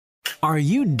Are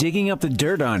you digging up the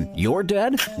dirt on your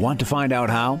dead? Want to find out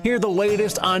how? Hear the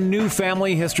latest on new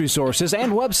family history sources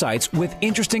and websites with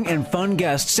interesting and fun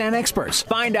guests and experts.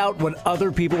 Find out what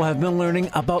other people have been learning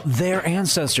about their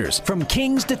ancestors. From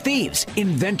kings to thieves,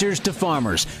 inventors to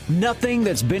farmers, nothing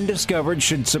that's been discovered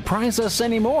should surprise us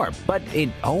anymore, but it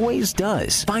always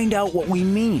does. Find out what we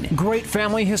mean. Great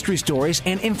family history stories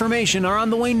and information are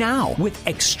on the way now with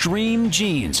Extreme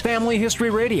Genes, Family History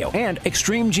Radio, and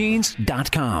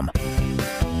extremegenes.com.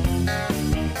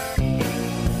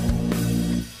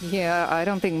 Yeah, I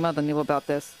don't think Mother knew about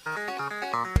this.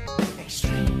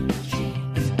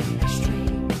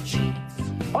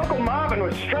 Uncle Marvin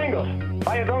was strangled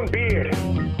by his own beard.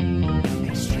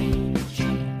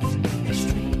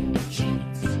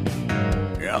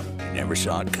 Yeah, you never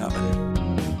saw it coming.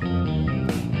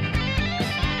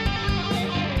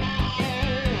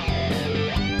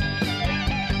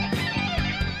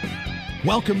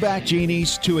 Welcome back,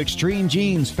 Genies, to Extreme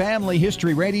Genes, Family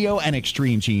History Radio, and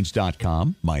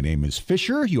extremegenes.com. My name is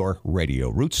Fisher, your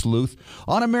radio root sleuth,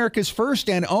 on America's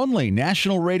first and only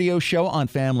national radio show on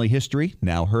family history,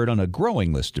 now heard on a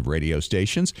growing list of radio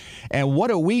stations. And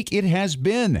what a week it has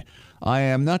been. I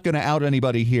am not going to out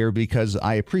anybody here because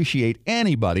I appreciate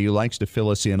anybody who likes to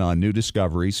fill us in on new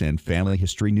discoveries and family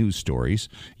history news stories.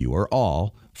 You are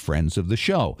all friends of the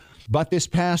show. But this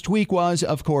past week was,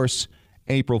 of course,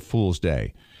 April Fool's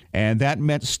Day. And that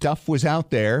meant stuff was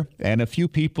out there and a few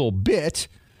people bit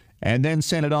and then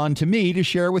sent it on to me to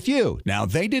share with you. Now,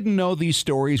 they didn't know these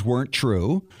stories weren't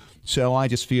true. So I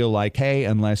just feel like, hey,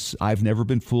 unless I've never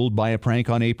been fooled by a prank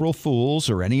on April Fool's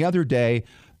or any other day,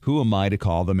 who am I to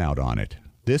call them out on it?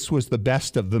 This was the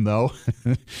best of them, though.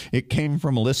 It came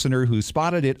from a listener who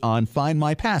spotted it on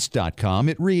findmypast.com.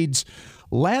 It reads,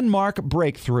 Landmark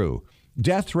Breakthrough.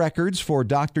 Death records for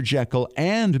Dr. Jekyll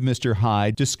and Mr.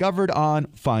 Hyde discovered on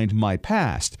Find My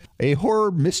Past. A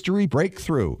horror mystery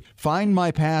breakthrough. Find My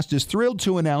Past is thrilled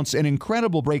to announce an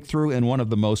incredible breakthrough in one of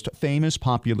the most famous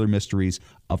popular mysteries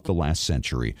of the last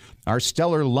century. Our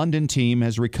stellar London team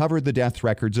has recovered the death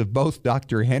records of both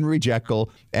Dr. Henry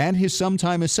Jekyll and his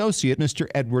sometime associate, Mr.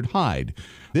 Edward Hyde.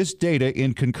 This data,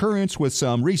 in concurrence with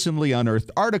some recently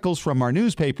unearthed articles from our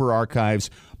newspaper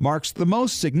archives, marks the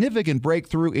most significant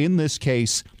breakthrough in this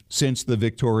case since the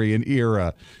Victorian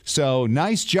era. So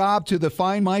nice job to the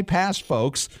Find My Past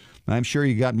folks. I'm sure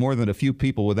you got more than a few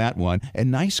people with that one.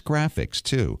 And nice graphics,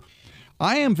 too.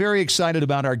 I am very excited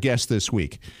about our guest this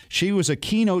week. She was a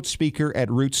keynote speaker at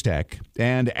Roots Tech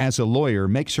and, as a lawyer,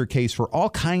 makes her case for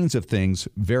all kinds of things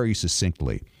very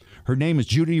succinctly. Her name is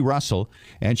Judy Russell,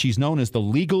 and she's known as the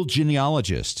Legal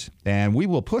Genealogist. And we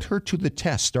will put her to the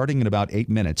test starting in about 8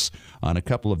 minutes on a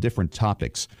couple of different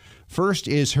topics. First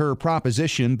is her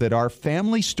proposition that our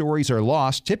family stories are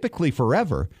lost, typically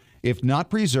forever, if not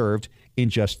preserved, in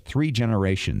just 3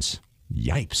 generations.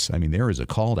 Yipes. I mean, there is a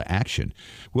call to action.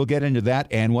 We'll get into that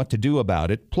and what to do about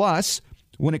it. Plus,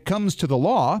 when it comes to the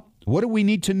law, what do we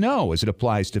need to know as it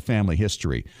applies to family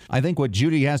history? I think what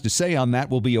Judy has to say on that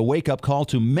will be a wake-up call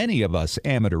to many of us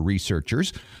amateur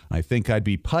researchers. I think I'd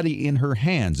be putty in her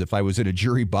hands if I was in a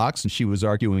jury box and she was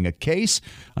arguing a case.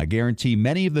 I guarantee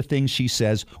many of the things she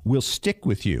says will stick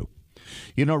with you.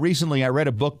 You know, recently I read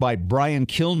a book by Brian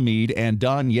Kilmeade and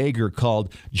Don Yeager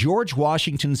called George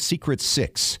Washington's Secret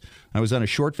Six. I was on a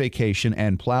short vacation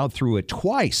and plowed through it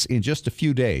twice in just a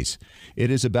few days.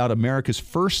 It is about America's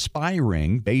first spy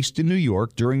ring based in New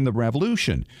York during the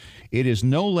Revolution. It is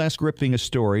no less gripping a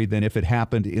story than if it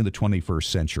happened in the 21st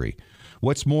century.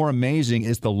 What's more amazing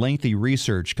is the lengthy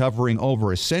research covering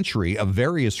over a century of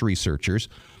various researchers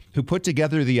who put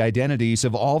together the identities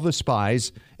of all the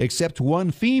spies except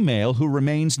one female who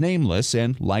remains nameless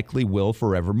and likely will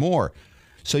forevermore.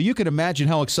 So you can imagine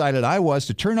how excited I was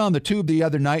to turn on the tube the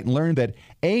other night and learn that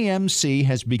AMC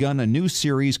has begun a new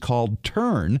series called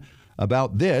Turn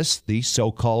about this, the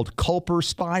so-called Culper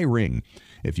spy ring.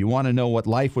 If you want to know what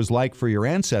life was like for your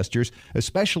ancestors,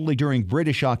 especially during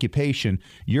British occupation,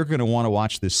 you're going to want to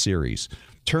watch this series.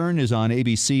 Turn is on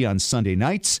ABC on Sunday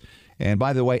nights. And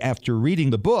by the way, after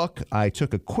reading the book, I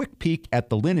took a quick peek at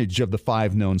the lineage of the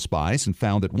 5 known spies and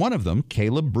found that one of them,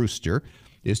 Caleb Brewster,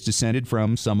 is descended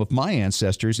from some of my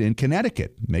ancestors in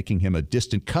Connecticut, making him a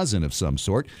distant cousin of some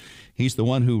sort. He's the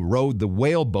one who rowed the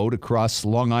whale boat across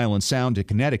Long Island Sound to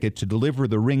Connecticut to deliver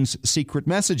the ring's secret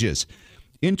messages.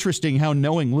 Interesting how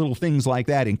knowing little things like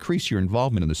that increase your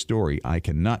involvement in the story. I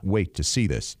cannot wait to see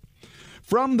this.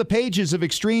 From the pages of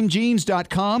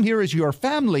extremegenes.com, here is your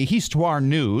family histoire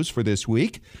news for this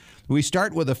week. We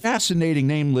start with a fascinating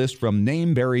name list from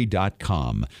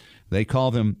nameberry.com. They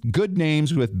call them good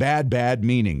names with bad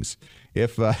meanings.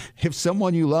 If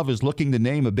someone you love is looking to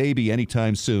name a baby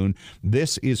anytime soon,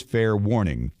 this is fair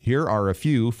warning. Here are a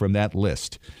few from that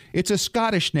list. It's a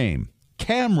Scottish name,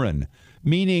 Cameron,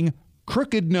 meaning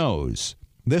crooked nose.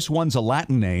 This one's a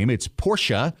Latin name. It's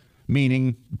Portia,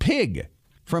 meaning pig.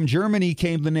 From Germany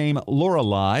came the name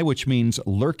Lorelei, which means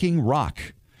lurking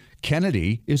rock.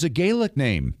 Kennedy is a Gaelic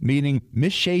name, meaning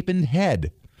misshapen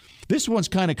head. This one's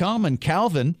kind of common.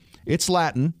 Calvin, it's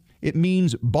Latin. It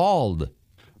means bald.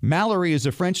 Mallory is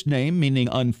a French name, meaning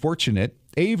unfortunate.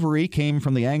 Avery came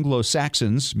from the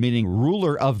Anglo-Saxons, meaning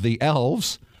ruler of the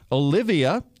elves.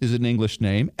 Olivia is an English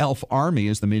name. Elf army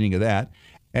is the meaning of that.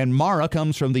 And Mara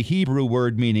comes from the Hebrew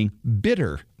word meaning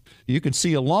bitter. You can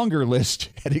see a longer list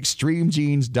at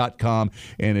extremegenes.com.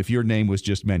 And if your name was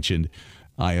just mentioned,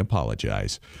 I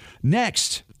apologize.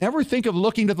 Next, ever think of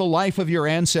looking to the life of your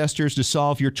ancestors to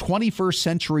solve your 21st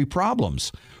century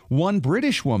problems? One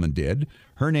British woman did.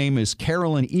 Her name is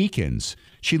Carolyn Eakins.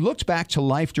 She looked back to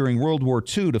life during World War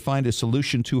II to find a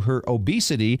solution to her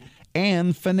obesity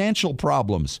and financial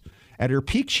problems. At her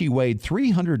peak, she weighed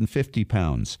 350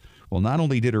 pounds. Well, not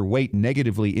only did her weight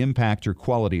negatively impact her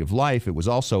quality of life, it was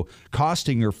also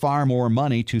costing her far more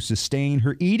money to sustain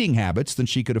her eating habits than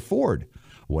she could afford.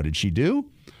 What did she do?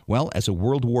 Well, as a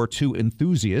World War II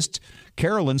enthusiast,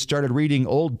 Carolyn started reading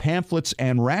old pamphlets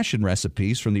and ration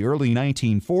recipes from the early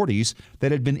 1940s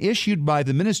that had been issued by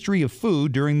the Ministry of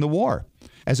Food during the war.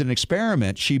 As an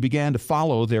experiment, she began to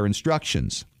follow their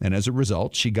instructions, and as a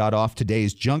result, she got off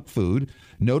today's junk food,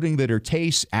 noting that her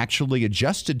tastes actually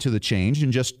adjusted to the change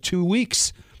in just 2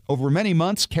 weeks. Over many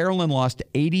months, Carolyn lost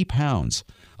 80 pounds.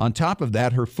 On top of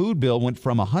that, her food bill went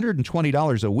from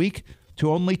 $120 a week to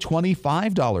only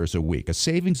 $25 a week, a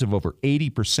savings of over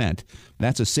 80%.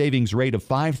 That's a savings rate of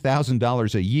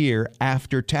 $5,000 a year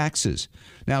after taxes.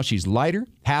 Now she's lighter,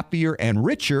 happier, and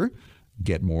richer.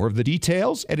 Get more of the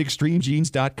details at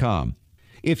extremegenes.com.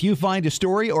 If you find a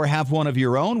story or have one of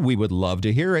your own, we would love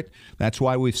to hear it. That's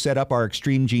why we've set up our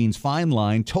Extreme Genes Fine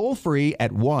line toll-free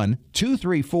at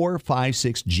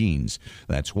 1-234-56-GENES.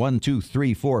 That's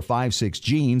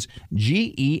 1-234-56-GENES,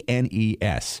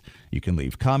 Genes. You can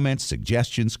leave comments,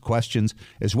 suggestions, questions,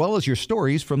 as well as your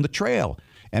stories from the trail.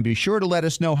 And be sure to let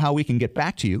us know how we can get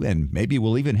back to you, and maybe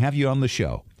we'll even have you on the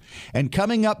show. And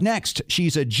coming up next,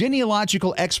 she's a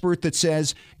genealogical expert that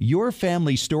says your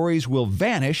family stories will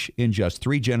vanish in just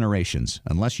 3 generations,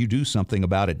 unless you do something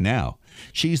about it now.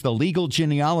 She's the legal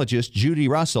genealogist, Judy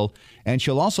Russell, and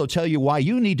she'll also tell you why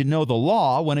you need to know the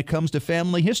law when it comes to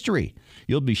family history.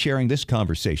 You'll be sharing this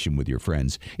conversation with your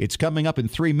friends. It's coming up in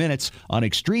 3 minutes on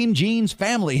Extreme Genes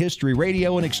Family History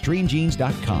Radio and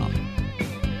extremegenes.com.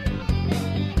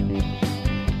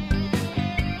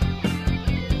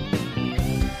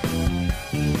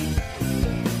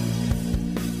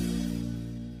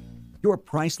 Your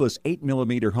priceless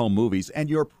 8mm home movies and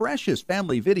your precious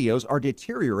family videos are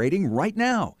deteriorating right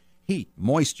now. Heat,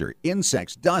 moisture,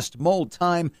 insects, dust, mold,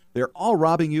 time, they're all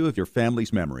robbing you of your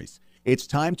family's memories. It's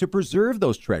time to preserve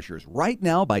those treasures right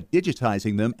now by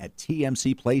digitizing them at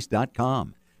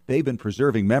tmcplace.com. They've been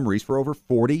preserving memories for over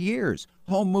 40 years.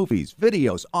 Home movies,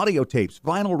 videos, audio tapes,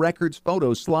 vinyl records,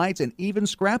 photos, slides, and even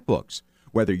scrapbooks.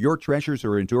 Whether your treasures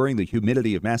are enduring the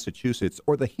humidity of Massachusetts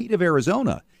or the heat of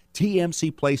Arizona,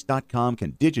 tmcplace.com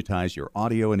can digitize your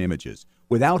audio and images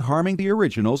without harming the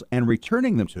originals and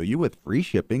returning them to you with free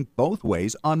shipping both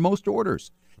ways on most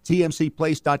orders.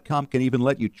 tmcplace.com can even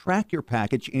let you track your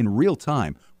package in real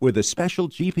time with a special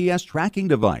GPS tracking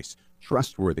device.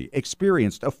 Trustworthy,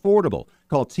 experienced, affordable.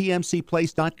 Call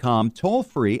tmcplace.com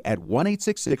toll-free at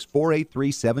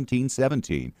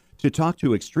 1-866-483-1717 to talk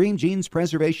to Extreme Genes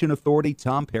Preservation Authority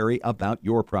Tom Perry about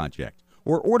your project.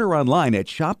 Or order online at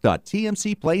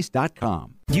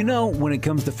shop.tmcplace.com. You know, when it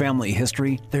comes to family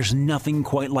history, there's nothing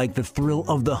quite like the thrill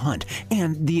of the hunt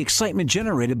and the excitement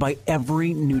generated by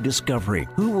every new discovery.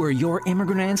 Who were your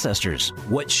immigrant ancestors?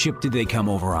 What ship did they come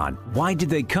over on? Why did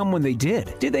they come when they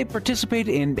did? Did they participate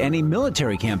in any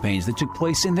military campaigns that took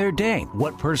place in their day?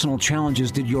 What personal challenges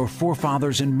did your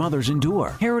forefathers and mothers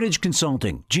endure? Heritage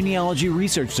Consulting, Genealogy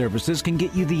Research Services can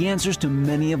get you the answers to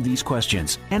many of these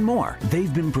questions and more.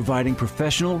 They've been providing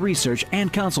professional research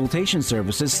and consultation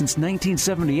services since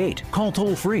 1978. Call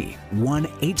toll-free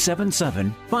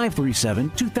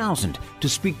 1-877-537-2000 to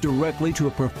speak directly to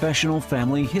a professional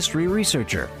family history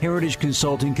researcher. Heritage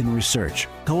Consulting can research,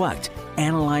 collect,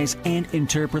 analyze, and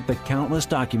interpret the countless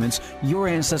documents your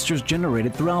ancestors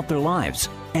generated throughout their lives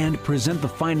and present the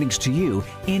findings to you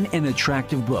in an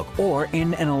attractive book or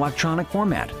in an electronic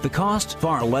format. The cost?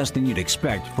 Far less than you'd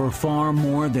expect for far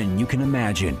more than you can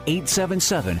imagine.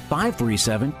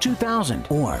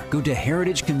 877-537-2000 or go to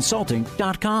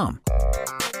heritageconsulting.com.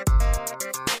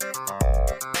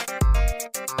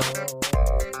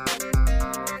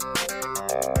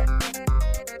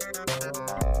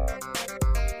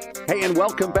 Hey, and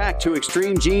welcome back to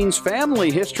Extreme Genes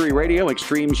Family History Radio,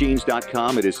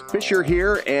 extremegenes.com. It is Fisher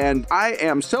here, and I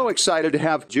am so excited to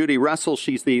have Judy Russell.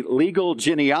 She's the legal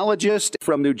genealogist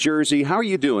from New Jersey. How are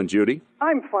you doing, Judy?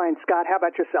 I'm fine, Scott. How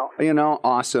about yourself? You know,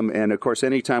 awesome. And, of course,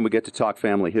 anytime we get to talk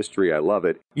family history, I love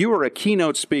it. You were a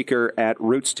keynote speaker at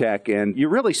Roots Tech, and you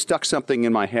really stuck something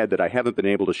in my head that I haven't been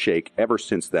able to shake ever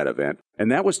since that event.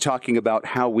 And that was talking about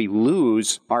how we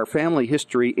lose our family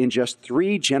history in just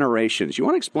 3 generations. You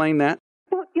want to explain that?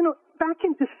 Well, back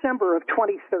in December of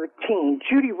 2013,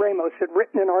 Judy Ramos had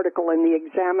written an article in The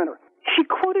Examiner. She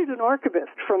quoted an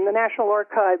archivist from the National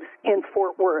Archives in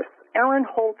Fort Worth. Aaron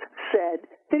Holt said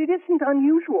that it isn't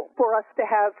unusual for us to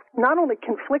have not only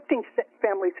conflicting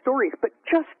family stories, but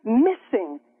just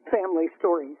missing family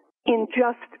stories in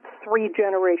just 3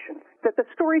 generations. That the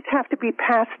stories have to be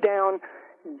passed down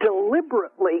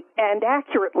deliberately and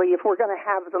accurately if we're going to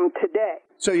have them today.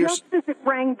 So just as it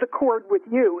rang the chord with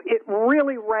you, it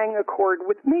really rang a chord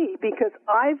with me, because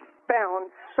I've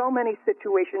found so many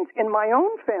situations in my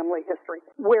own family history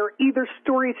where either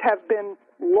stories have been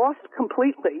lost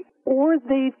completely or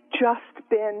they've just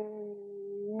been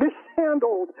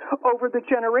mishandled over the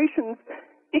generations.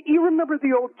 You remember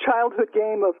the old childhood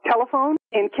game of telephone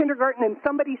in kindergarten, and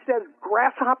somebody says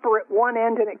grasshopper at one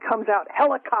end and it comes out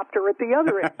helicopter at the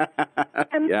other end.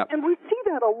 And we see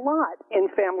that a lot in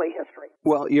family history.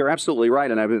 Well, you're absolutely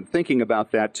right, and I've been thinking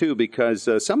about that too, because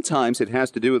sometimes it has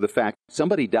to do with the fact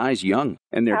somebody dies young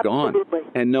and they're gone,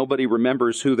 and nobody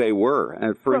remembers who they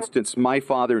were. For instance, my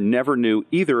father never knew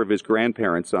either of his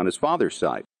grandparents on his father's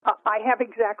side. I have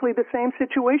exactly the same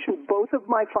situation. Both of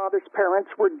my father's parents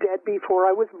were dead before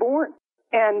I was born.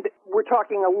 And we're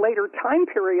talking a later time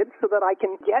period so that I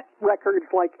can get records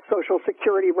like Social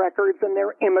Security records and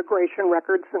their immigration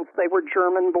records since they were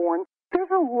German-born. There's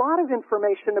a lot of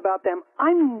information about them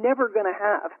I'm never going to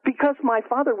have because my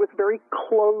father was very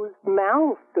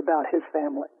closed-mouthed about his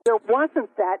family. There wasn't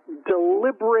that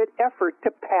deliberate effort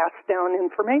to pass down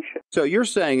information. So you're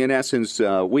saying, in essence,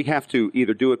 we have to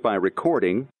either do it by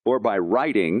recording or by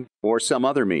writing or some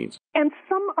other means. And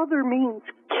some other means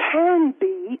can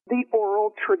be the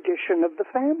oral tradition of the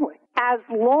family, as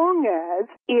long as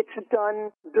it's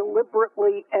done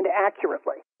deliberately and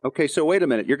accurately. Okay, so wait a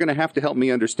minute. You're going to have to help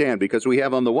me understand, because we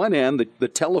have on the one end the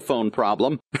telephone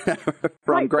problem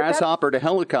from grasshopper to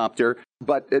helicopter,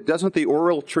 but doesn't the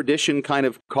oral tradition kind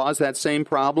of cause that same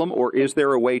problem, or is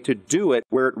there a way to do it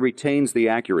where it retains the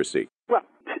accuracy? Well,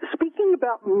 speaking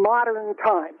about modern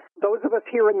times, those of us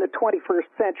here in the 21st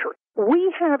century,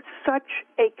 we have such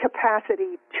a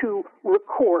capacity to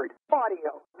record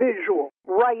audio, visual,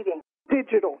 writing,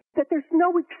 digital, that there's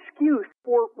no excuse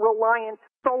for reliance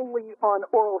solely on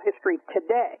oral history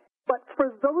today. But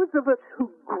for those of us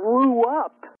who grew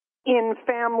up in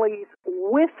families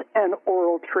with an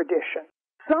oral tradition,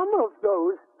 some of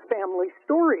those family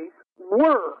stories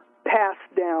were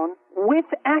passed down with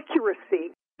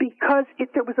accuracy because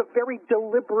there was a very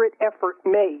deliberate effort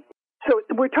made. So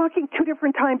we're talking 2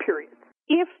 different time periods.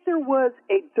 If there was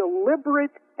a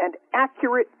deliberate and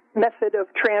accurate method of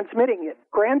transmitting it,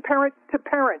 grandparent to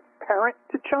parent, parent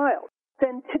to child,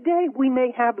 then today we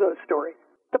may have those stories.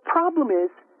 The problem is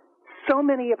so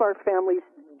many of our families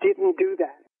didn't do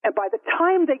that. And by the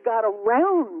time they got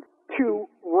around to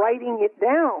writing it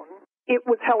down, it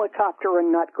was helicopter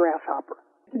and not grasshopper.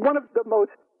 One of the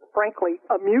most, frankly,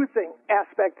 amusing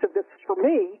aspects of this for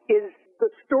me is the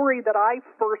story that I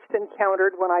first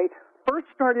encountered when I first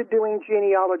started doing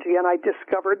genealogy, and I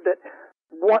discovered that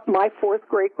my 4th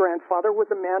great-grandfather was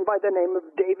a man by the name of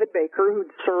David Baker, who'd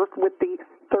served with the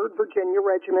 3rd Virginia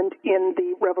Regiment in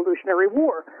the Revolutionary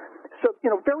War. So,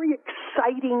 very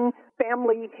exciting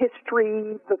family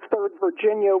history. The 3rd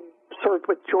Virginia served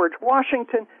with George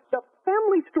Washington. The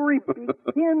family story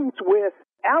begins with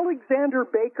Alexander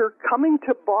Baker coming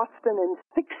to Boston in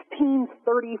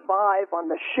 1635 on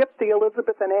the ship the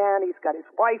Elizabeth and Anne. He's got his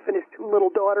wife and his 2 little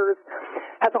daughters,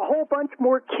 has a whole bunch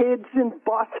more kids in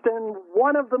Boston,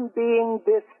 one of them being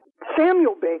this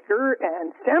Samuel Baker,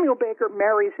 and Samuel Baker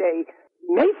marries a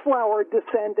Mayflower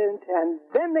descendant, and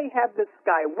then they have this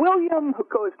guy, William, who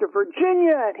goes to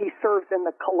Virginia, and he serves in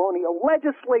the colonial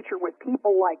legislature with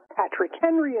people like Patrick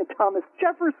Henry and Thomas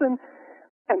Jefferson.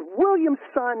 And William's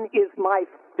son is my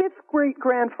 5th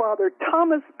great-grandfather,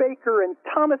 Thomas Baker, and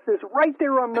Thomas is right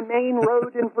there on the main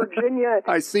road in Virginia.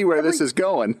 I see where this is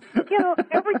going.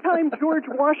 Every time George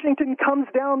Washington comes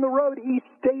down the road, he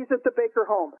stays at the Baker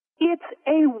home. It's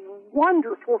a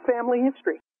wonderful family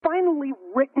history, finally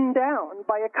written down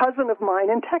by a cousin of mine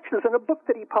in Texas in a book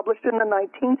that he published in the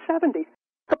 1970s.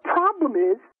 The problem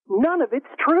is, none of it's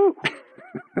true.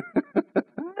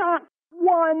 Not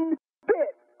one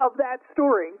bit of that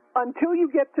story until you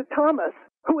get to Thomas,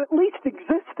 who at least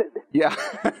existed. Yeah.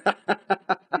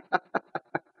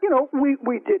 You know,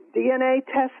 we did DNA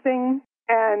testing,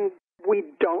 and we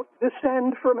don't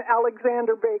descend from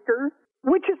Alexander Baker,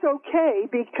 which is okay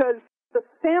because the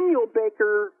Samuel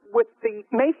Baker with the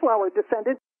Mayflower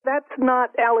descendant, that's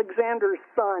not Alexander's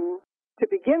son to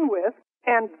begin with,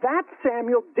 and that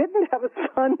Samuel didn't have a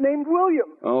son named William.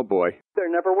 Oh, boy.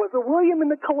 There never was a William in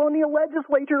the colonial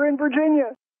legislature in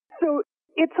Virginia. So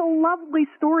it's a lovely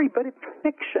story, but it's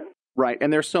fiction. Right,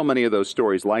 and there's so many of those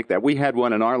stories like that. We had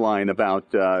one in our line about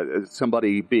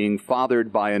somebody being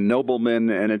fathered by a nobleman,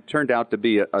 and it turned out to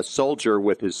be a soldier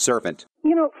with his servant.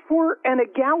 You know, for an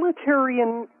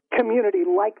egalitarian community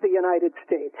like the United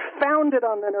States, founded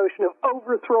on the notion of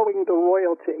overthrowing the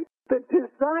royalty, the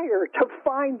desire to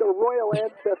find the royal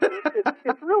ancestors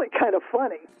is really kind of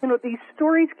funny. You know, these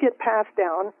stories get passed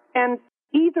down, and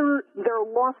either they're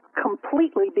lost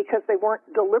completely because they weren't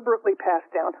deliberately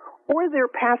passed down, or they're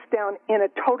passed down in a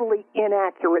totally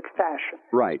inaccurate fashion.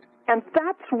 Right. And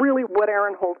that's really what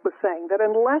Aaron Holt was saying, that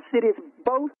unless it is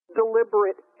both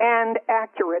deliberate and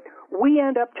accurate, we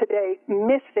end up today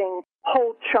missing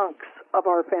whole chunks of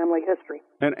our family history.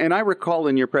 And I recall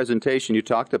in your presentation you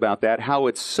talked about that, how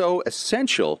it's so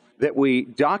essential that we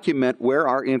document where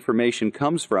our information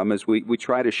comes from as we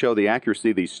try to show the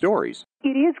accuracy of these stories.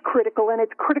 It is critical, and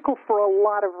it's critical for a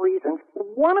lot of reasons.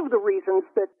 One of the reasons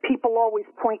that people always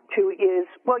point to is,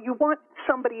 well, you want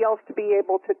somebody else to be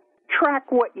able to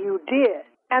track what you did.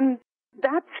 And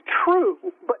that's true,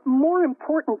 but more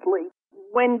importantly,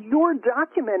 when you're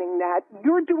documenting that,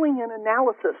 you're doing an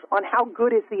analysis on how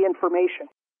good is the information.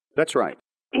 That's right.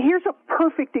 Here's a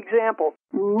perfect example.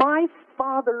 My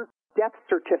father's death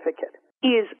certificate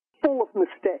is full of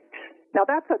mistakes. Now,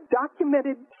 that's a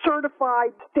documented,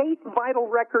 certified state vital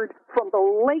record from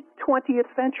the late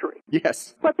 20th century.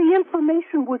 Yes. But the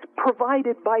information was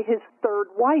provided by his third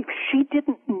wife. She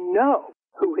didn't know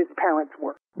who his parents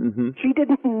were. Mm-hmm. She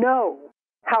didn't know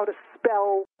how to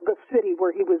spell the city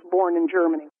where he was born in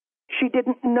Germany. She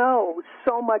didn't know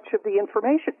so much of the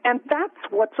information, and that's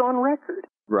what's on record.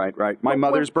 Right, right. My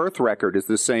mother's birth record is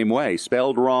the same way.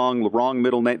 Spelled wrong, wrong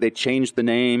middle name. They changed the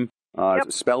name,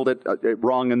 spelled it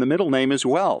wrong in the middle name as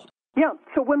well. Yeah,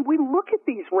 so when we look at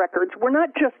these records, we're not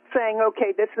just saying,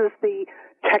 okay, this is the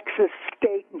Texas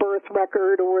state birth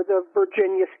record or the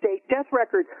Virginia state death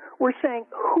record. We're saying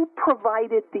who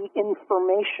provided the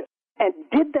information, and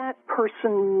did that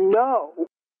person know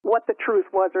what the truth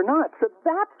was or not? So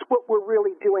that's what we're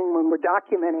really doing when we're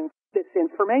documenting this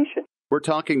information. We're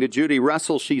talking to Judy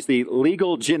Russell. She's the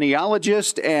legal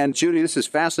genealogist. And Judy, this is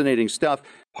fascinating stuff.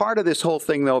 Part of this whole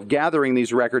thing, though, of gathering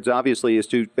these records, obviously, is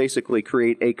to basically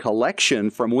create a collection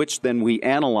from which then we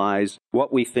analyze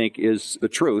what we think is the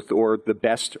truth or the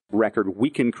best record we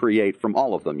can create from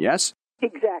all of them, yes?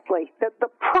 Exactly. The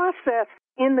process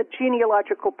in the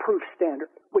genealogical proof standard,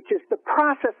 which is the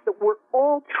process that we're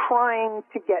all trying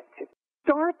to get to,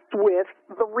 starts with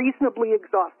the reasonably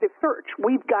exhaustive search.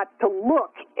 We've got to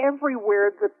look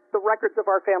everywhere that the records of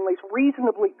our families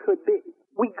reasonably could be.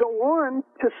 We go on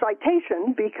to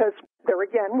citation because there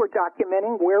again, we're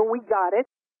documenting where we got it,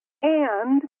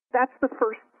 and that's the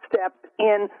first step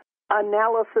in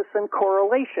analysis and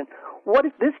correlation. What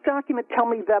does this document tell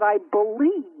me that I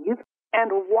believe,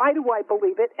 and why do I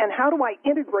believe it, and how do I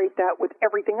integrate that with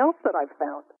everything else that I've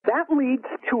found? That leads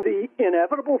to the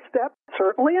inevitable step,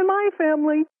 certainly in my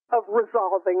family, of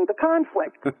resolving the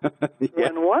conflict.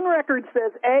 Yeah. When one record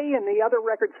says A and the other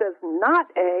record says not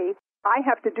A, I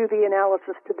have to do the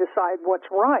analysis to decide what's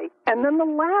right. And then the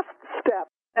last step,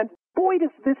 and boy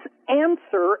does this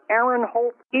answer Aaron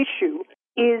Holt's issue,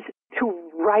 is to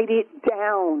write it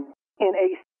down in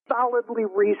a solidly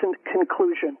reasoned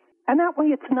conclusion. And that way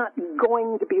it's not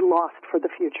going to be lost for the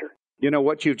future. You know,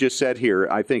 what you've just said here,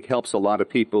 I think helps a lot of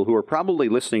people who are probably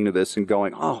listening to this and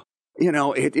going, oh, you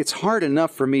know, it's hard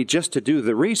enough for me just to do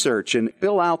the research and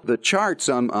fill out the charts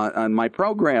on my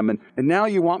program. And now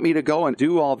you want me to go and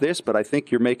do all this, but I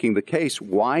think you're making the case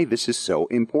why this is so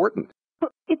important.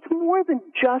 But it's more than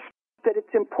just that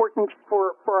it's important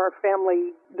for our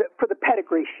family, for the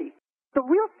pedigree sheet. The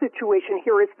real situation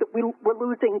here is that we're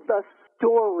losing the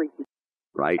story.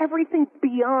 Right. Everything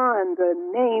beyond the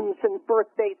names and birth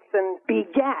dates and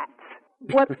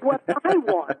begats. What I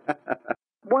want.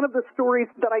 One of the stories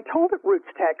that I told at Roots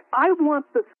Tech, I want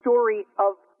the story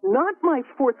of not my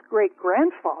fourth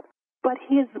great-grandfather, but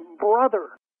his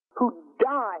brother, who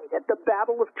died at the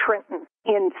Battle of Trenton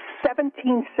in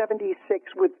 1776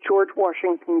 with George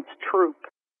Washington's troops.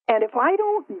 And if I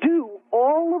don't do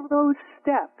all of those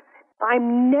steps,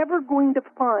 I'm never going to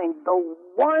find the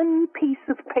one piece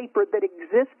of paper that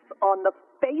exists on the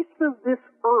face of this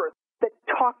earth that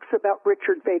talks about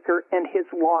Richard Baker and his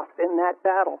loss in that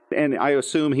battle. And I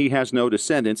assume he has no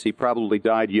descendants. He probably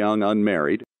died young,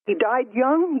 unmarried. He died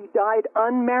young, he died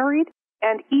unmarried,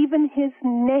 and even his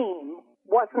name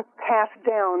wasn't passed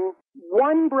down.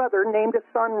 One brother named a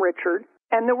son Richard,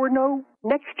 and there were no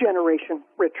next generation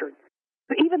Richards.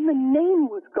 Even the name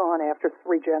was gone after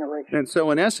 3 generations. And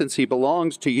so, in essence, he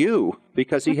belongs to you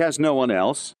because he has no one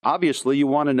else. Obviously, you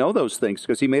want to know those things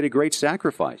because he made a great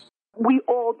sacrifice. We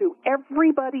all do.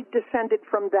 Everybody descended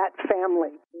from that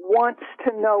family wants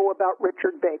to know about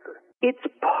Richard Baker. It's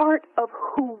part of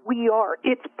who we are.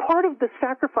 It's part of the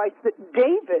sacrifice that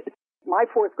David, my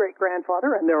 4th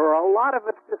great-grandfather, and there are a lot of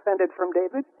us descended from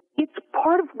David, it's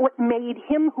part of what made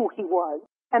him who he was.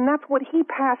 And that's what he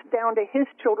passed down to his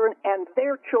children and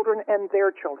their children and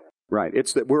their children. Right.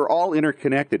 It's that we're all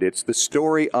interconnected. It's the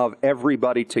story of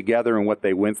everybody together and what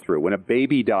they went through. When a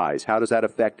baby dies, how does that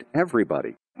affect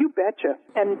everybody? You betcha.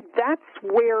 And that's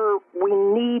where we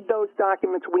need those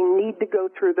documents. We need to go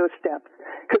through those steps.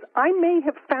 Because I may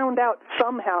have found out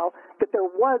somehow that there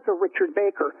was a Richard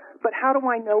Baker, but how do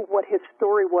I know what his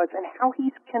story was and how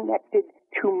he's connected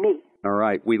to me? All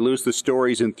right. We lose the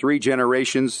stories in 3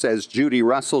 generations, says Judy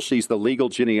Russell. She's the legal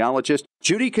genealogist.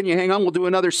 Judy, can you hang on? We'll do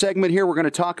another segment here. We're going to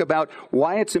talk about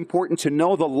why it's important to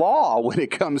know the law when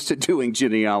it comes to doing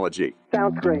genealogy.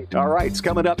 Sounds great. All right. It's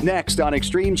coming up next on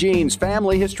Extreme Genes,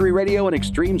 Family History Radio, and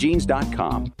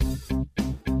ExtremeGenes.com.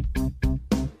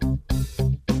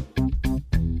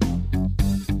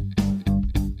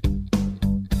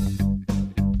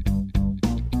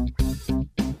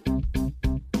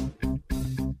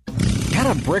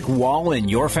 Got a brick wall in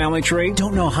your family tree?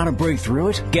 Don't know how to break through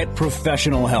it? Get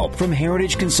professional help from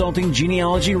Heritage Consulting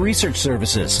Genealogy Research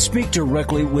Services. Speak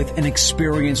directly with an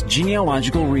experienced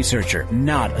genealogical researcher,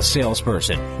 not a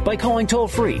salesperson, by calling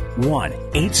toll-free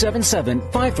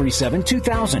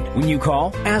 1-877-537-2000. When you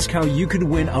call, ask how you could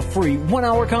win a free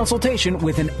 1-hour consultation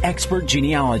with an expert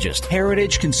genealogist.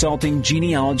 Heritage Consulting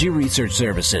Genealogy Research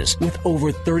Services, with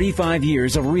over 35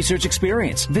 years of research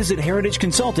experience. Visit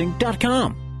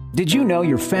heritageconsulting.com. Did you know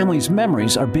your family's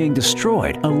memories are being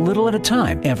destroyed a little at a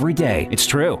time every day? It's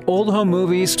true. Old home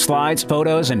movies, slides,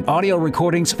 photos, and audio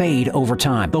recordings fade over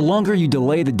time. The longer you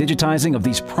delay the digitizing of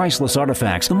these priceless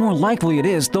artifacts, the more likely it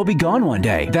is they'll be gone one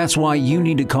day. That's why you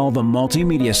need to call the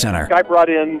Multimedia Center. I brought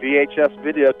in VHS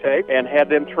videotape and had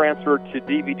them transferred to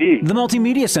DVD. The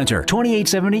Multimedia Center,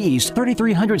 2870 East,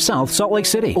 3300 South, Salt Lake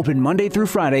City. Open Monday through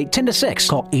Friday, 10 to 6.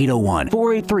 Call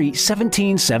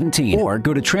 801-483-1717 or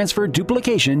go to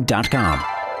transferduplication.com. Hey,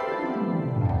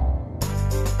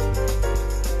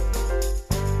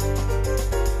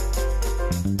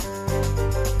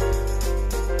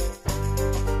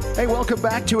 welcome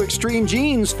back to Extreme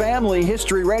Genes, Family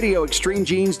History Radio,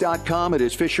 ExtremeGenes.com. It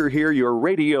is Fisher here, your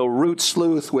radio root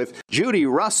sleuth, with Judy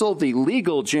Russell, the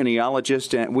legal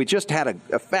genealogist. And we just had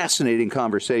a fascinating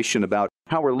conversation about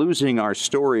how we're losing our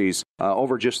stories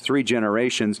over just 3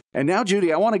 generations. And now,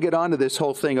 Judy, I want to get on to this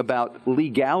whole thing about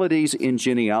legalities in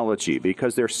genealogy,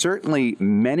 because there's certainly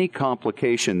many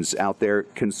complications out there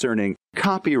concerning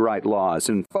copyright laws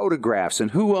and photographs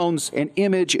and who owns an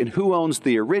image and who owns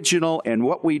the original and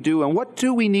what we do and what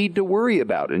do we need to worry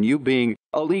about. And you being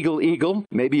a legal eagle,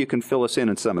 maybe you can fill us in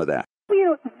on some of that. You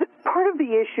know, part of the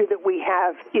issue that we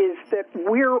have is that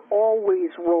we're always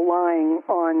relying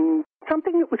on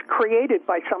something that was created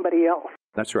by somebody else.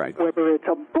 That's right. Whether it's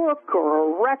a book or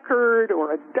a record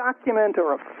or a document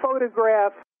or a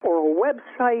photograph or a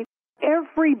website,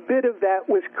 every bit of that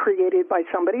was created by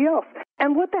somebody else.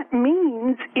 And what that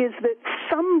means is that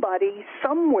somebody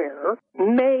somewhere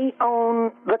may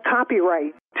own the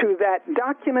copyright to that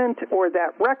document or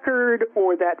that record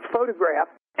or that photograph.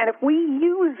 And if we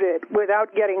use it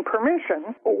without getting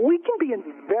permission, we can be in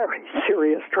very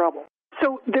serious trouble.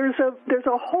 So there's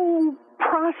a whole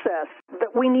process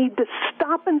that we need to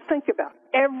stop and think about.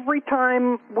 Every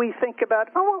time we think about,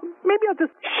 oh, well, maybe I'll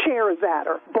just share that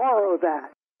or borrow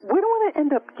that. We don't want to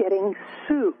end up getting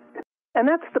sued. And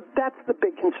that's the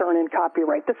big concern in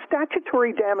copyright. The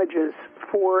statutory damages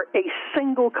for a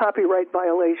single copyright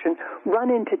violation run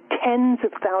into tens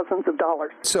of thousands of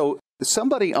dollars. So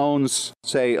somebody owns,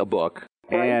 say, a book,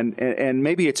 right, and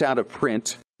maybe it's out of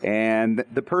print, and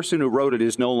the person who wrote it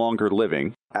is no longer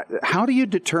living. How do you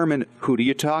determine who do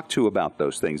you talk to about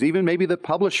those things? Even maybe the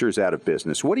publisher's out of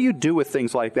business. What do you do with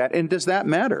things like that, and does that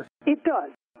matter? It does.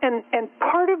 And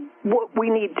part of what we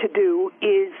need to do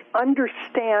is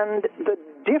understand the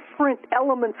different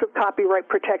elements of copyright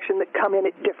protection that come in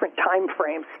at different time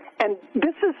frames. And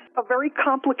this is a very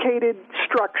complicated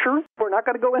structure. We're not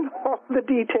going to go into all the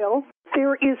details.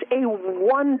 There is a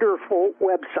wonderful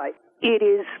website. It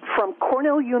is from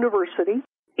Cornell University.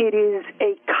 It is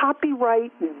a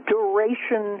copyright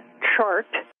duration chart.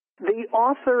 The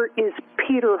author is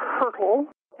Peter Hurtle.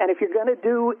 And if you're going to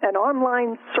do an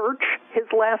online search, his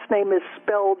last name is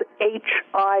spelled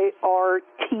Hirtle.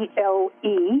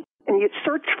 And you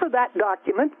search for that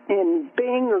document in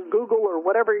Bing or Google or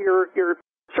whatever your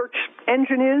search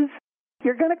engine is.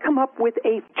 You're going to come up with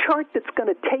a chart that's going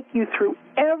to take you through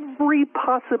every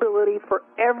possibility for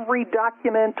every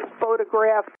document,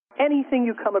 photograph, anything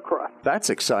you come across.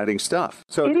 That's exciting stuff.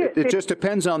 So it just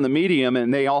depends on the medium,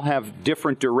 and they all have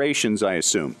different durations, I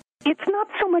assume. It's not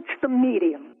so much the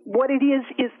medium. What it is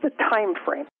the time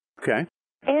frame. Okay.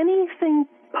 Anything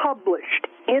published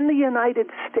in the United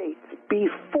States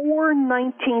before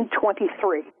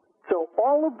 1923, so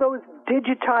all of those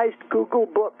digitized Google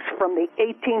books from the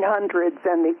 1800s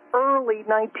and the early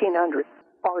 1900s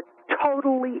are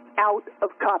totally out of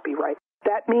copyright.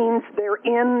 That means they're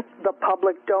in the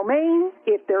public domain.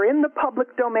 If they're in the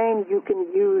public domain, you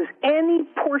can use any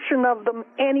portion of them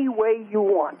any way you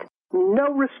want.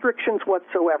 No restrictions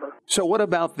whatsoever. So what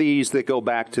about these that go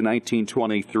back to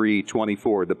 1923,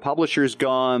 24? The publisher's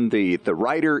gone, the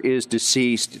writer is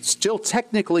deceased. It's still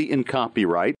technically in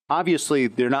copyright. Obviously,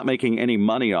 they're not making any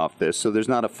money off this, so there's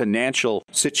not a financial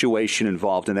situation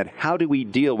involved in that. How do we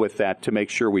deal with that to make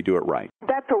sure we do it right?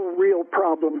 That's a real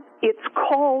problem. It's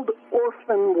called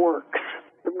orphan works.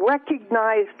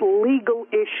 Recognized legal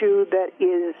issue that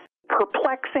is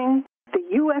perplexing.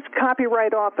 The U.S.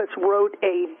 Copyright Office wrote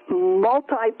a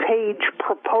multi-page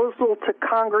proposal to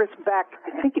Congress back,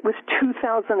 I think it was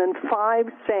 2005,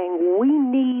 saying we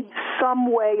need some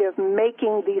way of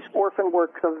making these orphan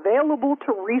works available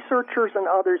to researchers and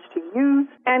others to use,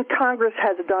 and Congress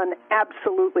has done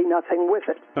absolutely nothing with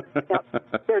it. Now,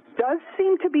 there does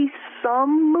seem to be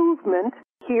some movement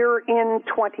here in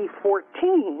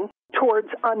 2014 towards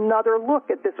another look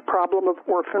at this problem of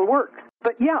orphan work.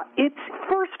 But yeah, it's,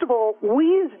 first of all,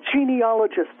 we as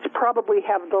genealogists probably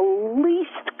have the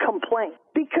least complaint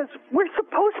because we're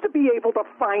supposed to be able to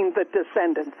find the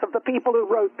descendants of the people who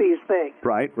wrote these things.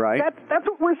 Right. That's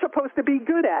what we're supposed to be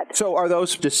good at. So are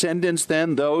those descendants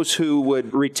then those who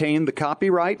would retain the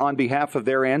copyright on behalf of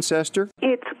their ancestor?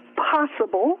 It's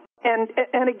possible. And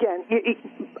again,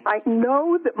 I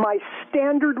know that my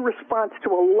standard response to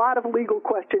a lot of legal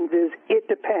questions is, it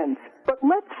depends. But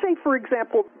let's say, for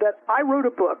example, that I wrote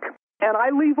a book and I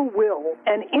leave a will,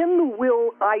 and in the will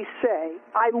I say,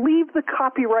 I leave the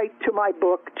copyright to my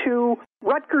book to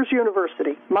Rutgers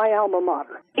University, my alma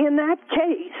mater. In that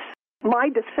case, my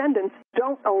descendants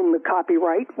don't own the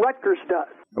copyright. Rutgers does.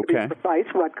 Okay. To be precise,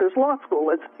 Rutgers Law School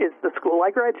is the school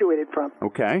I graduated from.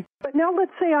 Okay. But now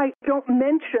let's say I don't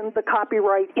mention the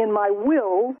copyright in my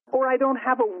will, or I don't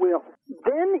have a will.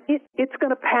 Then it's going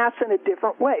to pass in a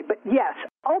different way. But yes,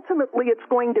 ultimately it's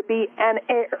going to be an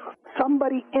heir,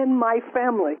 somebody in my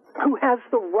family who has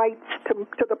the rights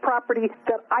to the property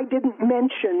that I didn't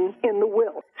mention in the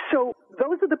will. So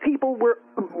those are the people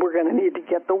we're going to need to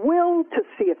get the will to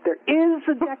see if there is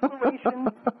a declaration,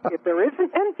 if there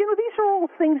isn't. And, these are all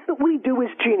things that we do as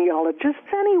genealogists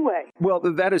anyway. Well,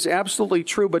 that is absolutely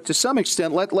true. But to some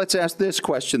extent, let's ask this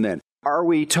question then. Are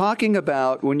we talking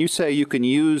about, when you say you can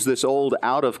use this old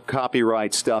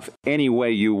out-of-copyright stuff any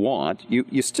way you want,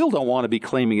 you still don't want to be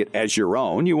claiming it as your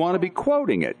own. You want to be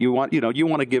quoting it. You want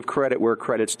to give credit where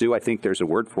credit's due. I think there's a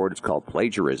word for it. It's called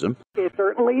plagiarism. It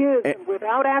certainly is. And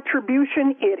without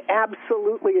attribution, it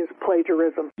absolutely is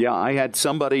plagiarism. Yeah, I had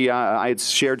somebody I had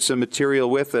shared some material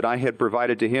with that I had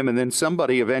provided to him, and then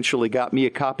somebody eventually got me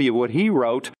a copy of what he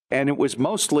wrote. And it was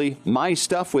mostly my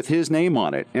stuff with his name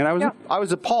on it. And I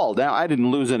was appalled. Now, I didn't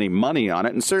lose any money on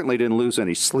it and certainly didn't lose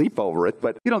any sleep over it.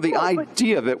 But, the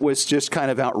idea of it was just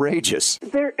kind of outrageous.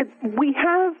 We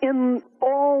have in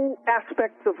all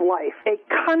aspects of life a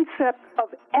concept of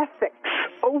ethics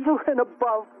over and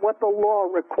above what the law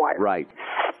requires. Right.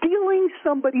 Stealing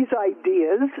somebody's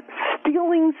ideas,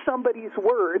 stealing somebody's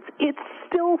words, it's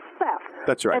still theft.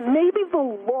 That's right. And maybe the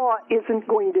law isn't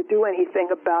going to do anything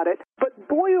about it, but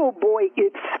boy, oh boy,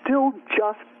 it's still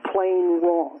just plain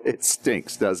wrong. It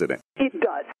stinks, doesn't it? It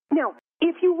does. Now,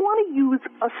 if you want to use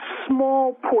a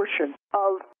small portion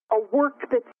of a work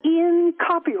that's in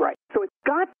copyright, so it's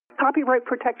got copyright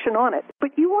protection on it, but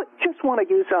you just want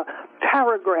to use a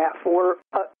paragraph or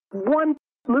one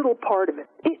little part of it,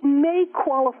 it may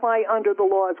qualify under the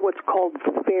law as what's called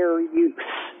fair use.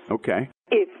 Okay.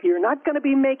 if you're not going to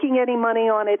be making any money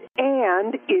on it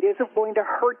and it isn't going to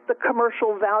hurt the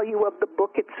commercial value of the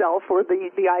book itself or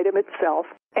the item itself,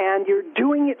 and you're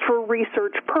doing it for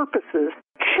research purposes,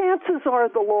 chances are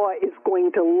the law is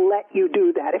going to let you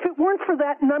do that. If it weren't for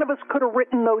that, none of us could have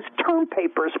written those term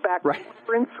papers back when we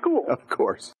were in school. Of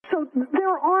course. So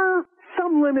there are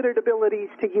some limited abilities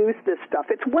to use this stuff.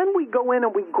 It's when we go in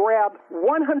and we grab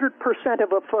 100%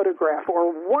 of a photograph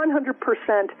or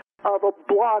 100% of a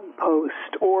blog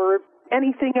post or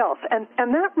anything else. And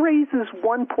that raises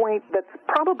one point that's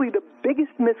probably the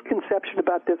biggest misconception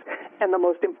about this and the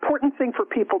most important thing for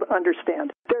people to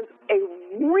understand. There's a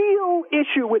real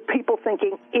issue with people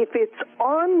thinking, if it's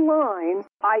online,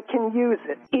 I can use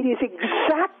it. It is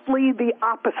exactly the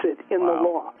opposite in the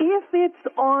law. If it's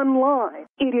online,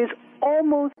 it is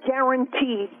almost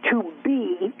guaranteed to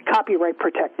be copyright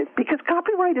protected because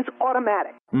copyright is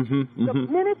automatic. The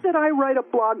minute that I write a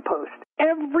blog post,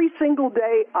 every single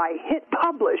day I hit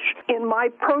publish in my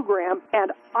program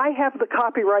and I have the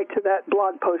copyright to that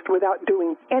blog post without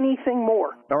doing anything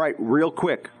more. All right, real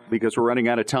quick, because we're running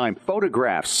out of time.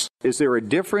 Photographs. Is there a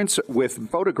difference with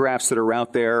photographs that are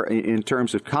out there in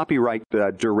terms of copyright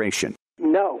duration?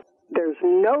 No, there's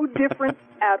no difference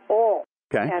at all.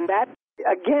 Okay. And that,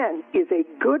 again, is a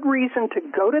good reason to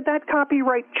go to that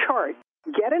copyright chart,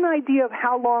 get an idea of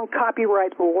how long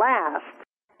copyright lasts,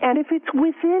 and if it's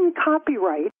within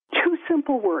copyright, 2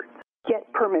 simple words,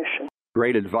 get permission.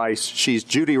 Great advice. She's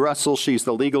Judy Russell. She's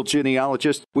the legal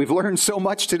genealogist. We've learned so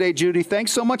much today, Judy.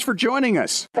 Thanks so much for joining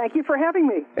us. Thank you for having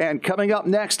me. And coming up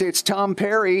next, it's Tom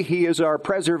Perry. He is our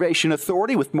preservation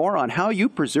authority with more on how you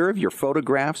preserve your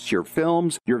photographs, your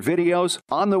films, your videos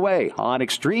on the way on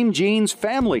Extreme Genes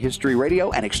Family History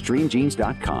Radio and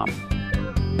ExtremeGenes.com.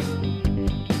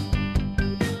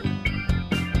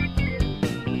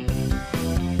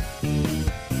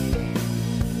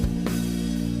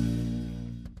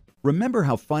 Remember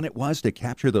how fun it was to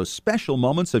capture those special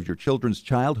moments of your children's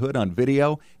childhood on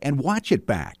video and watch it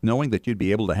back, knowing that you'd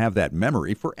be able to have that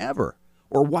memory forever?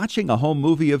 Or watching a home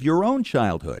movie of your own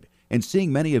childhood and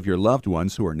seeing many of your loved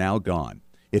ones who are now gone?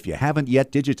 If you haven't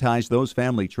yet digitized those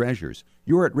family treasures,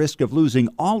 you're at risk of losing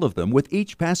all of them with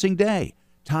each passing day.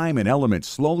 Time and elements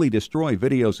slowly destroy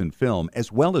videos and film,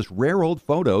 as well as rare old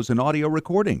photos and audio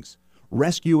recordings.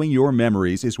 Rescuing your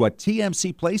memories is what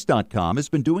TMCPlace.com has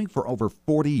been doing for over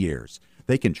 40 years.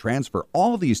 They can transfer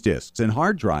all these discs and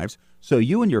hard drives so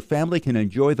you and your family can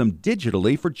enjoy them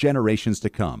digitally for generations to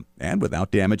come, and without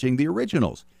damaging the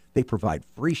originals. They provide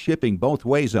free shipping both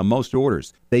ways on most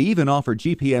orders. They even offer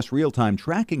GPS real-time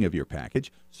tracking of your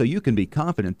package so you can be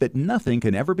confident that nothing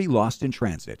can ever be lost in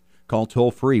transit. Call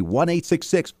toll-free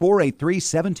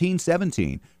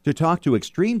 1-866-483-1717 to talk to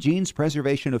Extreme Genes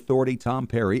Preservation Authority Tom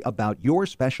Perry about your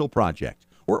special project,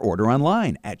 or order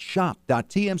online at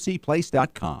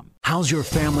shop.tmcplace.com. How's your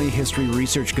family history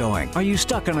research going? Are you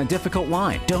stuck on a difficult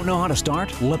line? Don't know how to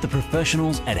start? Let the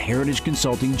professionals at Heritage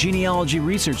Consulting Genealogy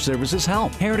Research Services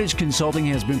help. Heritage Consulting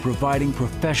has been providing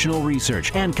professional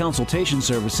research and consultation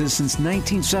services since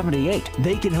 1978.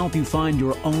 They can help you find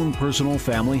your own personal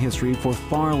family history for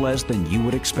far less than you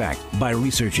would expect by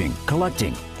researching,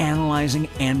 collecting, analyzing,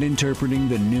 and interpreting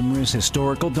the numerous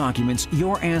historical documents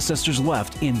your ancestors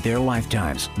left in their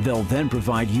lifetimes. They'll then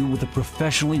provide you with a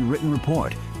professionally written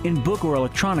report in book or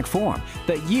electronic form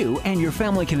that you and your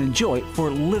family can enjoy for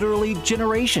literally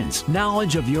generations.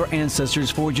 Knowledge of your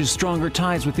ancestors forges stronger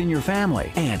ties within your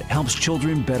family and helps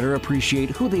children better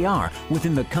appreciate who they are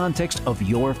within the context of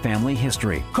your family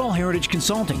history. Call Heritage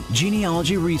Consulting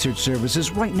Genealogy Research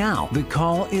Services right now. The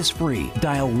call is free.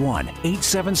 Dial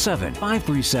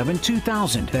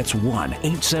 1-877-537-2000. That's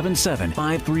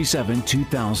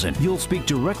 1-877-537-2000. You'll speak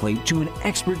directly to an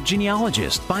expert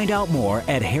genealogist. Find out more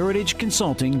at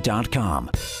heritageconsulting.com.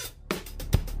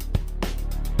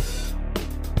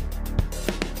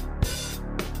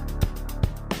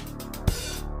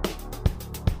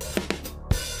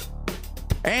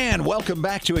 And welcome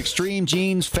back to Extreme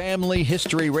Genes Family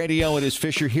History Radio. It is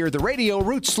Fisher here, the Radio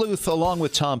Root Sleuth, along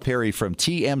with Tom Perry from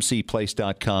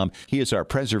TMCPlace.com. He is our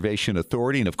preservation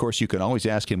authority, and of course, you can always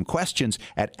ask him questions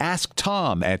at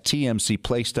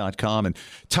AskTom@TMCPlace.com. And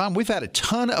Tom, we've had a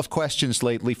ton of questions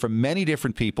lately from many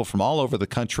different people from all over the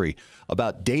country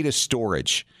about data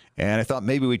storage. And I thought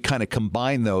maybe we'd kind of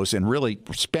combine those and really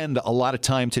spend a lot of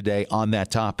time today on that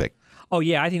topic. Oh,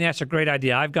 yeah, I think that's a great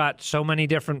idea. I've got so many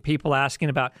different people asking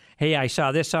about, hey, I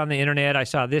saw this on the internet, I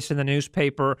saw this in the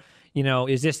newspaper,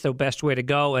 is this the best way to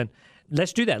go? And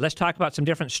let's do that. Let's talk about some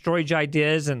different storage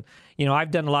ideas. And, I've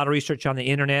done a lot of research on the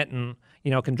internet, and,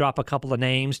 can drop a couple of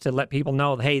names to let people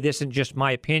know, hey, this isn't just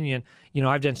my opinion.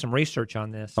 I've done some research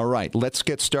on this. All right, let's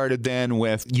get started then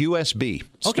with USB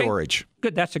storage. Okay,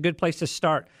 good. That's a good place to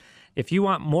start. If you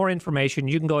want more information,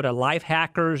 you can go to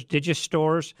Lifehackers,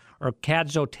 Digistores, or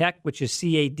Cadzo Tech, which is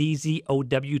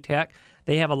CADZOW Tech.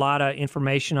 They have a lot of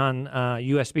information on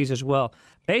USBs as well.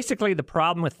 Basically, the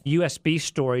problem with USB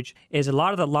storage is a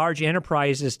lot of the large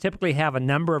enterprises typically have a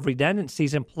number of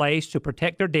redundancies in place to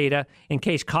protect their data in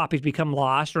case copies become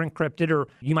lost or encrypted, or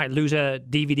you might lose a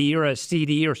DVD or a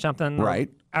CD or something. Right.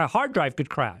 A hard drive could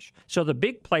crash. So the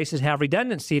big places have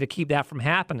redundancy to keep that from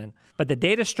happening. But the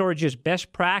data storage's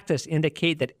best practice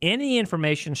indicate that any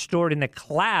information stored in the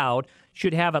cloud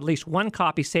should have at least one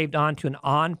copy saved onto an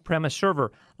on-premise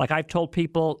server. Like I've told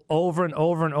people over and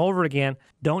over and over again,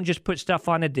 don't just put stuff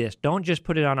on a disk. Don't just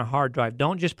put it on a hard drive.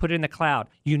 Don't just put it in the cloud.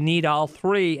 You need all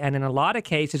three. And in a lot of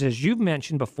cases, as you've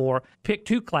mentioned before, pick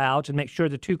two clouds and make sure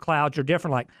the two clouds are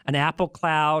different, like an Apple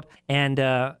cloud and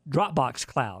a Dropbox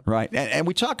cloud. Right. And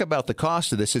we talk about the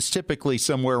cost of this. It's typically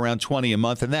somewhere around $20 a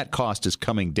month, and that cost is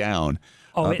coming down.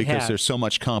 Because there's so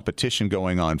much competition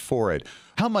going on for it.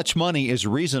 How much money is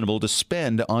reasonable to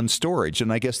spend on storage?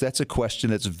 And I guess that's a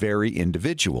question that's very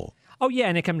individual. Oh, yeah,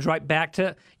 and it comes right back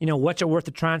to, what's it worth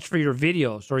to transfer your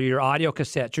videos or your audio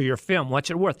cassettes or your film? What's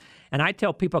it worth? And I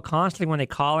tell people constantly when they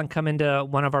call and come into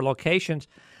one of our locations,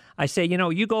 I say,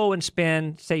 you go and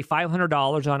spend, say,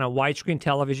 $500 on a widescreen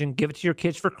television, give it to your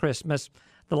kids for Christmas.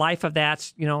 The life of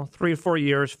that's, 3 or 4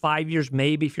 years, 5 years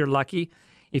maybe if you're lucky.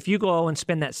 If you go and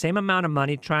spend that same amount of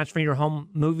money transferring your home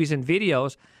movies and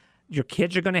videos, your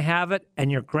kids are going to have it, and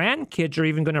your grandkids are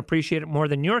even going to appreciate it more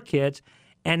than your kids,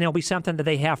 and it'll be something that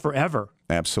they have forever.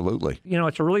 Absolutely.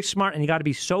 It's really smart, and you got to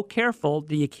be so careful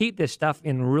that you keep this stuff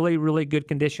in really, really good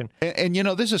condition. And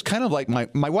this is kind of like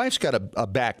my wife's got a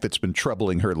back that's been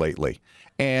troubling her lately.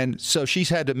 And so she's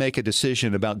had to make a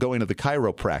decision about going to the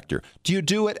chiropractor. Do you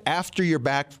do it after your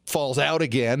back falls out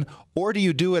again, or do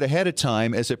you do it ahead of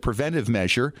time as a preventive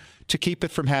measure to keep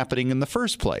it from happening in the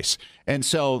first place? And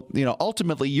so,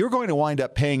 ultimately, you're going to wind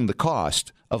up paying the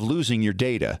cost of losing your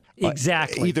data.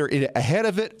 Exactly. Either ahead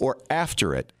of it or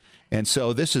after it. And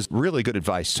so this is really good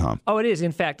advice, Tom. Oh, it is.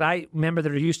 In fact, I remember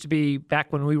there used to be,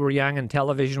 back when we were young and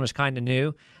television was kind of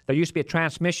new, there used to be a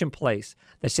transmission place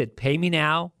that said, pay me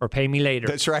now or pay me later.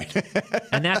 That's right.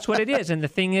 And that's what it is. And the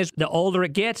thing is, the older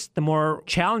it gets, the more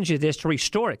challenging it is to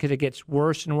restore it because it gets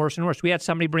worse and worse and worse. We had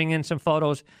somebody bring in some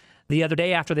photos the other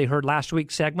day after they heard last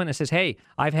week's segment and says, hey,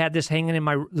 I've had this hanging in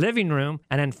my living room,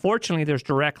 and unfortunately there's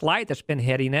direct light that's been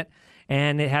hitting it.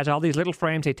 And it has all these little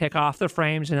frames. They take off the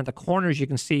frames, and at the corners you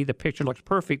can see the picture looks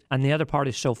perfect, and the other part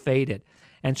is so faded.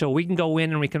 And so we can go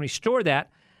in and we can restore that.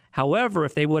 However,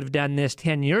 if they would have done this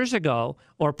 10 years ago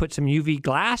or put some UV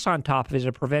glass on top of it as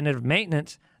a preventative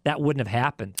maintenance, that wouldn't have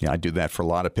happened. Yeah, I do that for a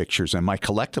lot of pictures and my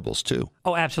collectibles, too.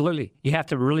 Oh, absolutely. You have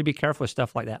to really be careful with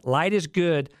stuff like that. Light is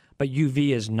good, but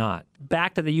UV is not.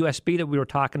 Back to the USB that we were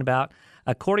talking about.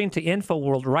 According to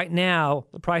InfoWorld, right now,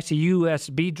 the price of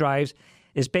USB drives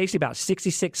is basically about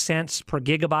 66 cents per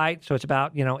gigabyte. So it's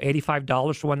about,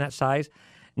 $85 for one that size.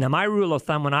 Now, my rule of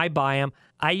thumb when I buy them,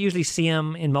 I usually see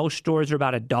them in most stores are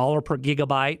about $1 per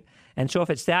gigabyte. And so if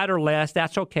it's that or less,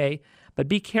 that's okay. But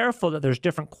be careful that there's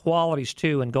different qualities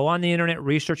too, and go on the internet,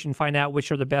 research, and find out which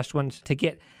are the best ones to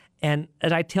get. And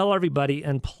as I tell everybody,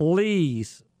 and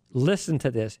please listen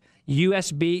to this,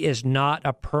 USB is not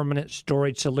a permanent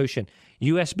storage solution.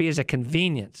 USB is a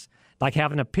convenience, like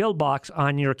having a pill box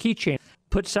on your keychain.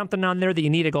 Put something on there that you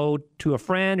need to go to a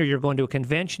friend or you're going to a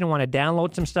convention and want to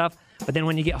download some stuff. But then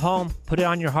when you get home, put it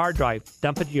on your hard drive.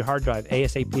 Dump it to your hard drive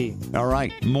ASAP. All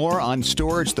right. More on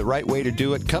storage, the right way to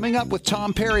do it, coming up with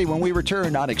Tom Perry when we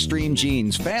return on Extreme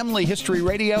Genes, Family History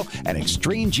Radio, and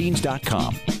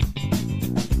ExtremeGenes.com.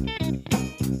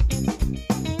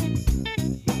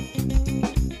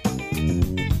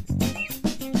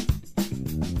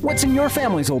 What's in your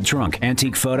family's old trunk?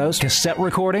 Antique photos, cassette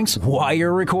recordings,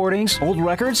 wire recordings, old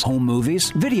records, home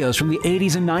movies, videos from the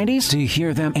 80s and 90s? To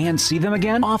hear them and see them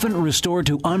again, often restored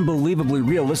to unbelievably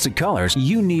realistic colors,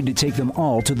 you need to take them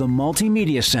all to the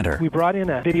Multimedia Center. We brought in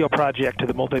a video project to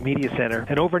the Multimedia Center,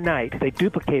 and overnight, they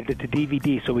duplicated it to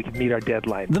DVD so we could meet our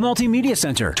deadline. The Multimedia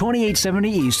Center,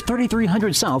 2870 East,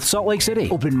 3300 South, Salt Lake City.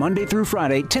 Open Monday through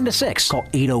Friday, 10 to 6. Call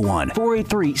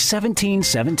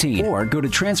 801-483-1717 or go to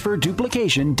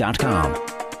transferduplication.com.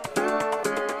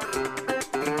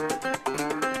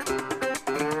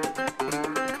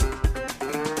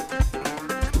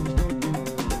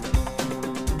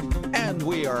 And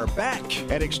we are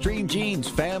back at Extreme Genes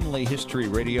Family History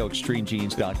Radio.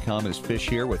 ExtremeGenes.com is Fish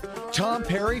here with Tom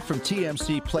Perry from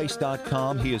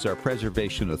TMCPlace.com. He is our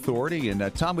preservation authority.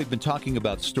 And Tom, we've been talking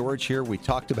about storage here. We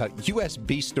talked about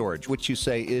USB storage, which you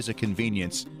say is a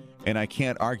convenience. And I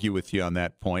can't argue with you on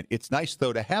that point. It's nice,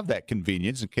 though, to have that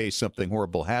convenience in case something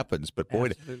horrible happens. But,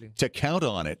 boy, to count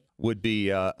on it would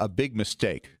be a big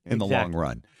mistake in the long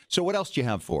run. So what else do you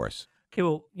have for us? Okay,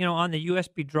 well, on the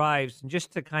USB drives, and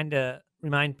just to kind of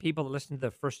remind people that listen to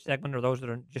the first segment or those that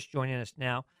are just joining us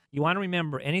now, you want to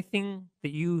remember anything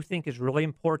that you think is really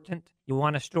important, you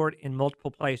want to store it in multiple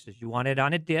places. You want it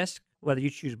on a disc, whether you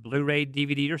choose Blu-ray,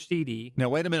 DVD, or CD. Now,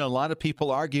 wait a minute. A lot of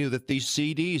people argue that these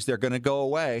CDs, they're going to go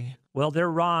away. Well,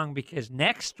 they're wrong, because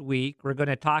next week we're going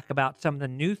to talk about some of the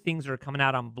new things that are coming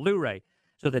out on Blu-ray.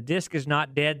 So the disc is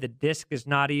not dead. The disc is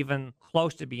not even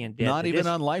close to being dead. Not even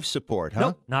on life support, huh?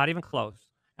 Nope, not even close.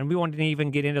 And we won't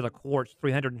even get into the quartz,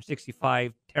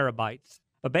 365 terabytes.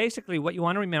 But basically what you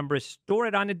want to remember is store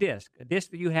it on a disc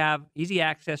that you have easy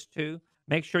access to.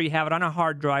 Make sure you have it on a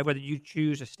hard drive, whether you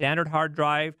choose a standard hard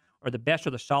drive or the best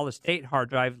or the solid-state hard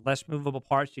drive, less movable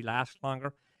parts, you last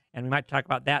longer. And we might talk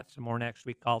about that some more next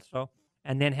week also.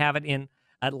 And then have it in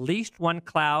at least one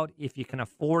cloud. If you can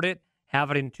afford it,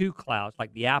 have it in two clouds,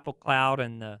 like the Apple cloud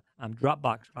and the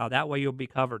Dropbox cloud. That way you'll be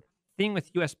covered. Thing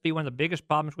with USB, one of the biggest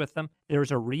problems with them,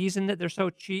 there's a reason that they're so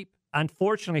cheap.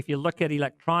 Unfortunately, if you look at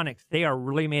electronics, they are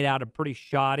really made out of pretty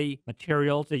shoddy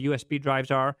materials, the USB drives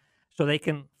are, so they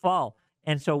can fall.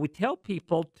 And so we tell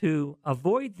people to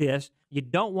avoid this. You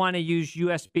don't want to use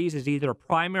USBs as either a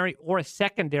primary or a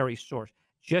secondary source.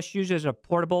 Just use it as a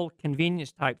portable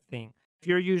convenience type thing. If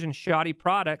you're using shoddy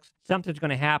products, something's going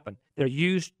to happen. They're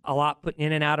used a lot, put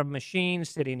in and out of machines,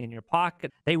 sitting in your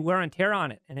pocket. They wear and tear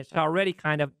on it, and it's already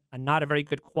kind of not a very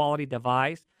good quality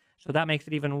device, so that makes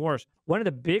it even worse. One of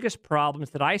the biggest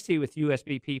problems that I see with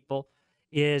USB people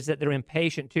is that they're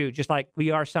impatient too, just like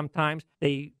we are sometimes.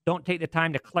 They don't take the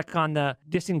time to click on the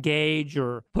disengage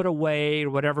or put away or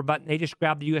whatever button. They just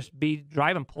grab the USB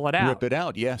drive and pull it out. Rip it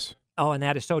out, yes. Oh, and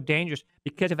that is so dangerous,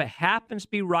 because if it happens to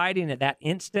be writing at that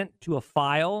instant to a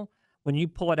file, when you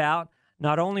pull it out,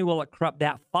 not only will it corrupt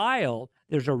that file,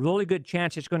 there's a really good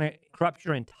chance it's going to corrupt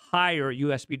your entire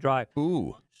USB drive.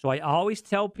 Ooh. So I always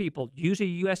tell people, use a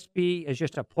USB as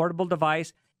just a portable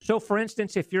device. So, for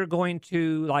instance, if you're going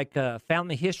to like a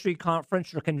family history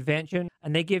conference or convention,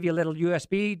 and they give you a little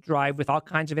USB drive with all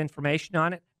kinds of information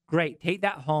on it, great. Take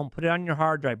that home, put it on your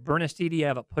hard drive, burn a CD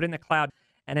of it, put it in the cloud.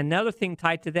 And another thing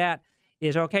tied to that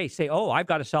is, okay, say, oh, I've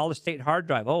got a solid-state hard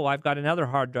drive. Oh, I've got another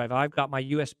hard drive. I've got my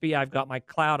USB. I've got my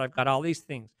cloud. I've got all these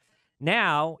things.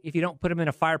 Now, if you don't put them in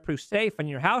a fireproof safe and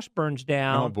your house burns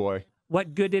down, oh boy,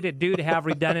 what good did it do to have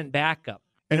redundant backup?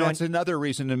 And that's another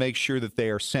reason to make sure that they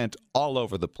are sent all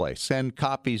over the place. Send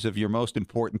copies of your most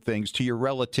important things to your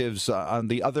relatives on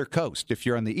the other coast. If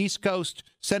you're on the East Coast,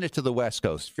 send it to the West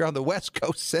Coast. If you're on the West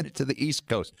Coast, send it to the East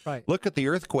Coast. Right. Look at the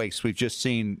earthquakes we've just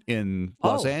seen in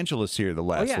Los Angeles here the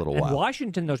last little while. And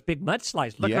Washington, those big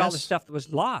mudslides. Look at all the stuff that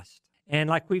was lost. And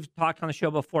like we've talked on the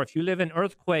show before, if you live in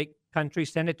earthquake country,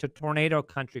 send it to tornado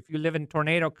country. If you live in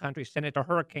tornado country, send it to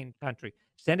hurricane country.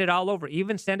 Send it all over.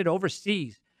 Even send it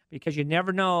overseas, because you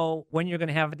never know when you're going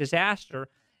to have a disaster.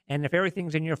 And if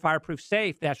everything's in your fireproof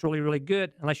safe, that's really, really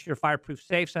good, unless your fireproof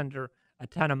safe's under a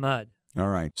ton of mud. All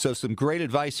right. So some great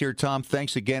advice here, Tom.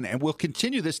 Thanks again. And we'll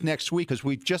continue this next week, because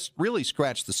we've just really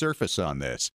scratched the surface on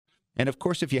this. And, of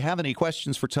course, if you have any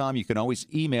questions for Tom, you can always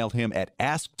email him at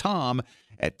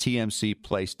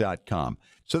asktom@tmcplace.com.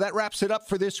 So that wraps it up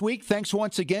for this week. Thanks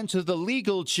once again to the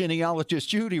legal genealogist,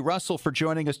 Judy Russell, for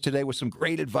joining us today with some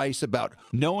great advice about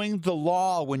knowing the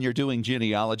law when you're doing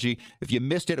genealogy. If you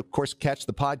missed it, of course, catch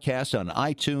the podcast on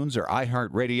iTunes or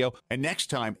iHeartRadio. And next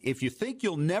time, if you think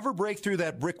you'll never break through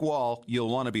that brick wall, you'll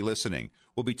want to be listening.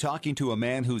 We'll be talking to a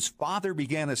man whose father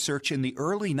began a search in the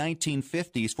early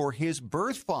 1950s for his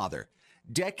birth father.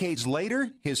 Decades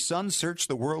later, his son searched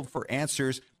the world for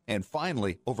answers. And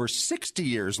finally, over 60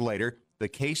 years later, the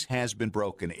case has been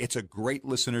broken. It's a great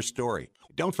listener story.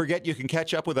 Don't forget, you can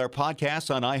catch up with our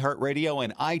podcasts on iHeartRadio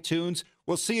and iTunes.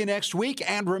 We'll see you next week.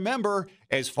 And remember,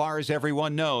 as far as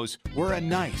everyone knows, we're a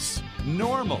nice,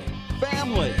 normal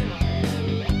family.